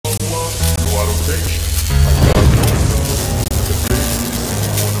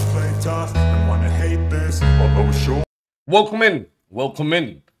Welcome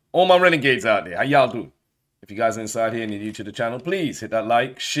in, all my renegades out there. How y'all doing? If you guys are inside here and you're new to the channel, please hit that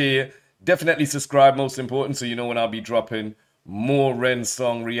like, share, definitely subscribe, most important, so you know when I'll be dropping more REN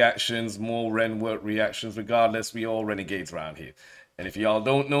song reactions, more REN work reactions. Regardless, we all renegades around here. And if y'all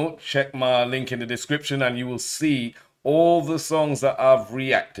don't know, check my link in the description and you will see all the songs that I've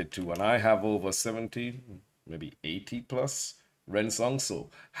reacted to. And I have over 70, maybe 80 plus REN songs, so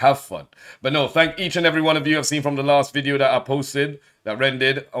have fun. But no, thank each and every one of you I've seen from the last video that I posted, that REN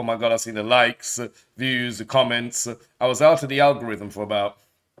did. Oh my God, I've seen the likes, views, the comments. I was out of the algorithm for about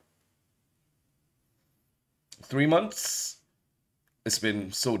 3 months. It's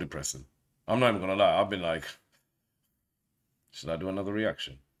been so depressing. I'm not even gonna lie. I've been like, should I do another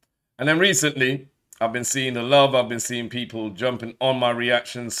reaction? And then recently, I've been seeing the love. I've been seeing people jumping on my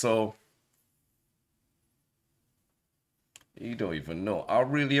reactions. So you don't even know. I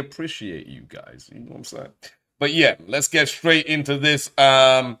really appreciate you guys. You know what I'm saying? But yeah, let's get straight into this.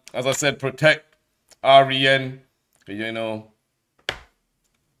 As I said, protect REN. You know,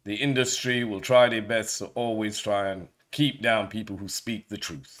 the industry will try their best to always try and keep down people who speak the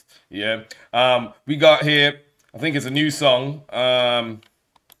truth. Yeah. We got here, I think it's a new song.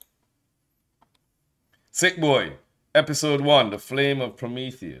 Sick Boy, episode 1, The Flame of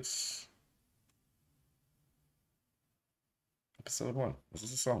Prometheus. Episode 1. This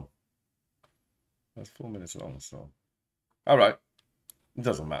is a song. That's 4 minutes long, so. All right. It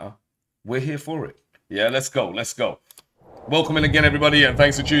doesn't matter. We're here for it. Yeah, let's go. Let's go. Welcome in again, everybody, and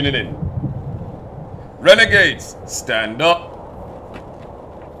thanks for tuning in. Renegades, stand up.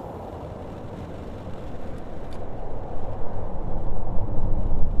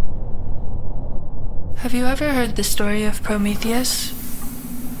 Have you ever heard the story of Prometheus?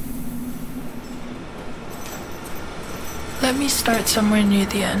 Let me start somewhere near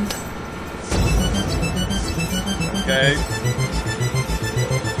the end. Okay.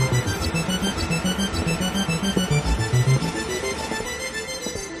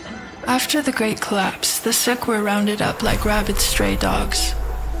 After the Great Collapse, the sick were rounded up like rabid stray dogs.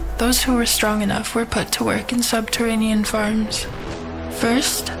 Those who were strong enough were put to work in subterranean farms.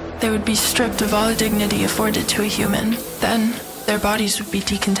 First, they would be stripped of all dignity afforded to a human. Then, their bodies would be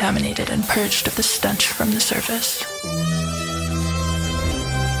decontaminated and purged of the stench from the surface.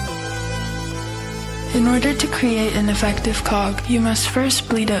 In order to create an effective cog, you must first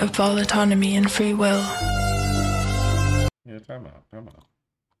bleed out of all autonomy and free will. Yeah, time out.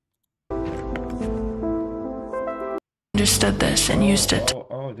 Understood this and used it.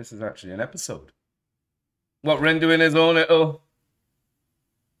 Oh, this is actually an episode. What, REN doing his own little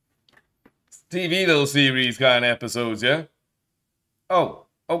TV little series kind of episodes, yeah? Oh,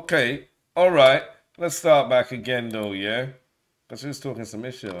 okay. All right. Let's start back again, though, yeah? Because we was talking some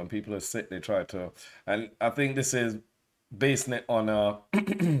issue and people are sick. They try to, and I think this is basing it on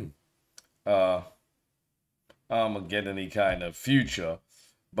Armageddon-y kind of future,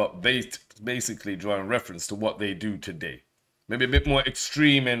 but basically drawing reference to what they do today. Maybe a bit more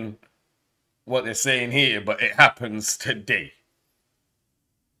extreme in what they're saying here, but it happens today.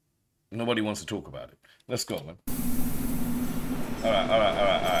 Nobody wants to talk about it. Let's go, man. All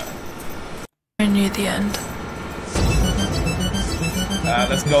right. We're near the end.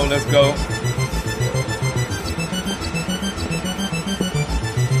 Let's go.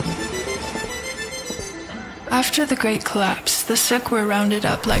 After the Great Collapse, the sick were rounded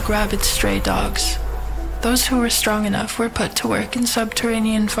up like rabid stray dogs. Those who were strong enough were put to work in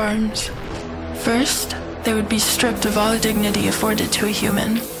subterranean farms. First, they would be stripped of all dignity afforded to a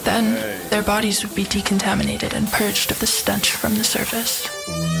human. Then, their bodies would be decontaminated and purged of the stench from the surface.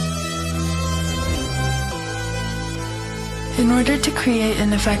 In order to create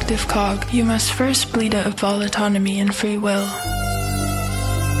an effective cog, you must first bleed out of all autonomy and free will.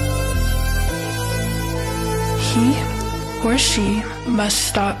 He or she must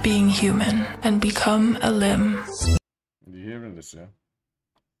stop being human and become a limb. You're hearing this, yeah?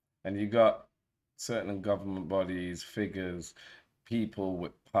 And you got certain government bodies, figures, people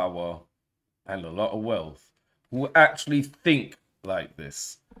with power and a lot of wealth who actually think like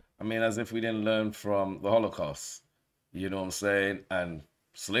this. I mean, as if we didn't learn from the Holocaust, you know what I'm saying? And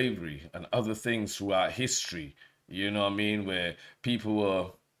slavery and other things throughout history, you know what I mean? Where people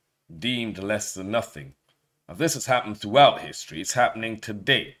were deemed less than nothing. Now, this has happened throughout history. It's happening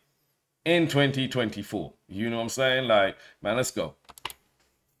today in 2024. You know what I'm saying? Like, man, let's go.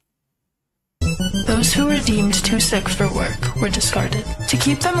 Those who were deemed too sick for work were discarded. To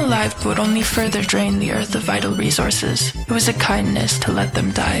keep them alive would only further drain the earth of vital resources. It was a kindness to let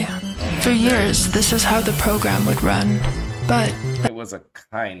them die. For years, this is how the program would run. But it was a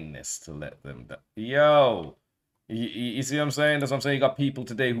kindness to let them die. Yo, you see what I'm saying? That's what I'm saying. You got people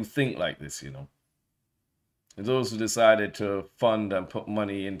today who think like this, you know. And those who decided to fund and put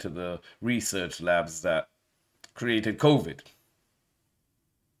money into the research labs that created COVID.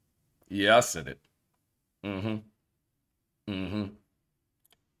 Yeah, I said it. Oh, no,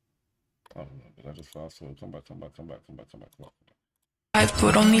 did I just fast forward? Come back. life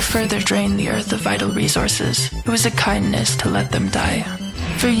would only further drain the earth of vital resources. It was a kindness to let them die.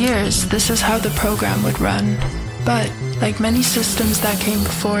 For years, this is how the program would run. But, like many systems that came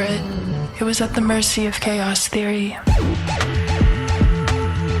before it, it was at the mercy of chaos theory.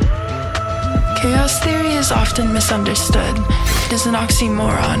 Chaos theory is often misunderstood. It is an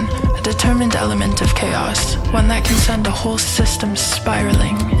oxymoron, a determined element of chaos, one that can send a whole system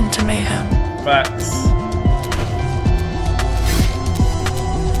spiraling into mayhem. Facts.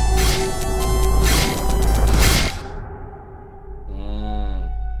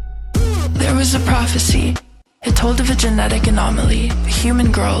 There was a prophecy. It told of a genetic anomaly, a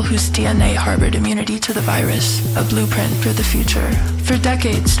human girl whose DNA harbored immunity to the virus, a blueprint for the future. For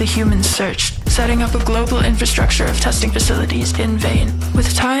decades, the humans searched, setting up a global infrastructure of testing facilities in vain.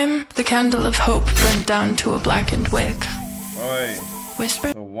 With time, the candle of hope burnt down to a blackened wick. Oi.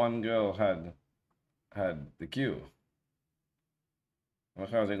 Whisper. So one girl had the cure.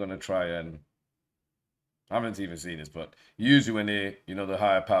 How are they gonna try and? I haven't even seen this, but usually when they, you know, the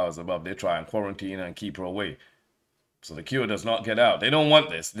higher powers above, they try and quarantine and keep her away. So the cure does not get out. They don't want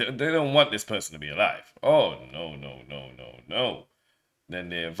this. They don't want this person to be alive. Oh, no. Then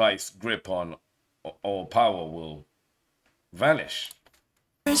their vice grip on all power will vanish.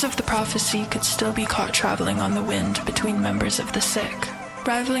 Members of the prophecy could still be caught traveling on the wind between members of the sick.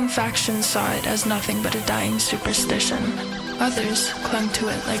 Rivaling factions saw it as nothing but a dying superstition. Others clung to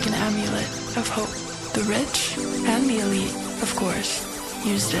it like an amulet of hope. The rich and the elite, of course,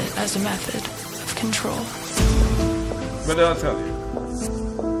 used it as a method of control. But I'll tell you.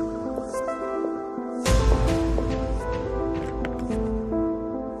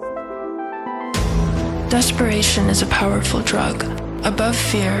 Desperation is a powerful drug. Above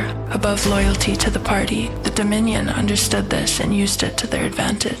fear, above loyalty to the party, the Dominion understood this and used it to their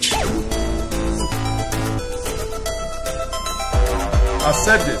advantage. I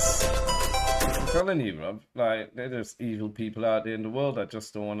said this. I'm telling you, bro. Like, they're just evil people out there in the world that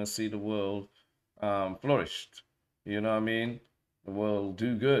just don't want to see the world flourished. You know what I mean? The world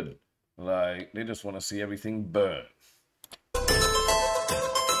do good. Like, they just want to see everything burn.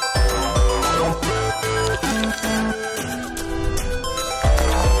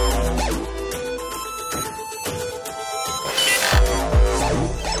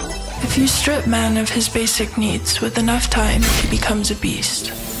 If you strip man of his basic needs, with enough time, he becomes a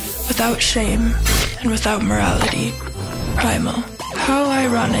beast. Without shame and without morality. Primal. How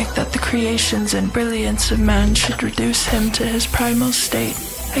ironic that the creations and brilliance of man should reduce him to his primal state.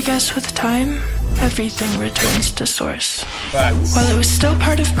 I guess with time, everything returns to source. Facts. While it was still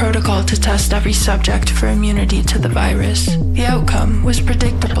part of protocol to test every subject for immunity to the virus, the outcome was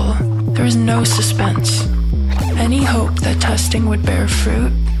predictable. There was no suspense. Any hope that testing would bear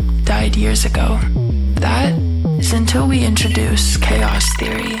fruit died years ago. That is until we introduce chaos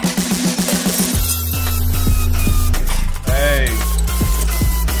theory. Hey.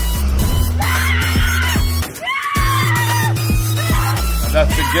 And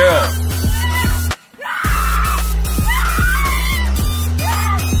that's the girl.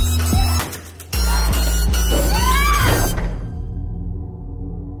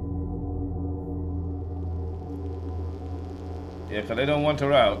 Yeah, because they don't want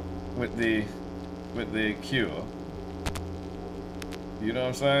her out with the cure. You know what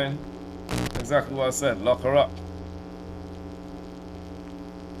I'm saying? Exactly what I said. Lock her up.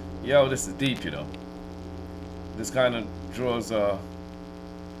 Yo, this is deep, you know. This kind of draws a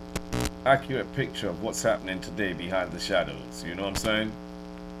accurate picture of what's happening today behind the shadows. You know what I'm saying?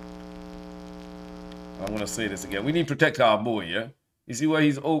 I'm going to say this again. We need to protect our boy, yeah? You see where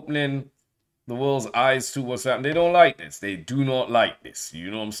he's opening the world's eyes to what's happening? They don't like this. They do not like this. You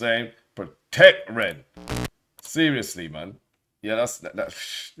know what I'm saying? Protect REN. Seriously, man. Yeah, this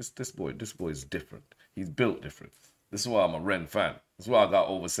boy is different. He's built different. This is why I'm a REN fan. This is why I got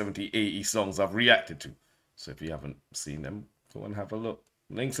over 70, 80 songs I've reacted to. So if you haven't seen them, go and have a look.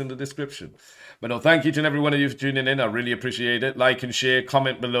 Links in the description. But no, thank each and every one of you for tuning in. I really appreciate it. Like and share,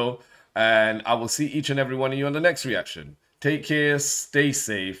 comment below. And I will see each and every one of you on the next reaction. Take care, stay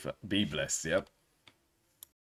safe, be blessed, yep.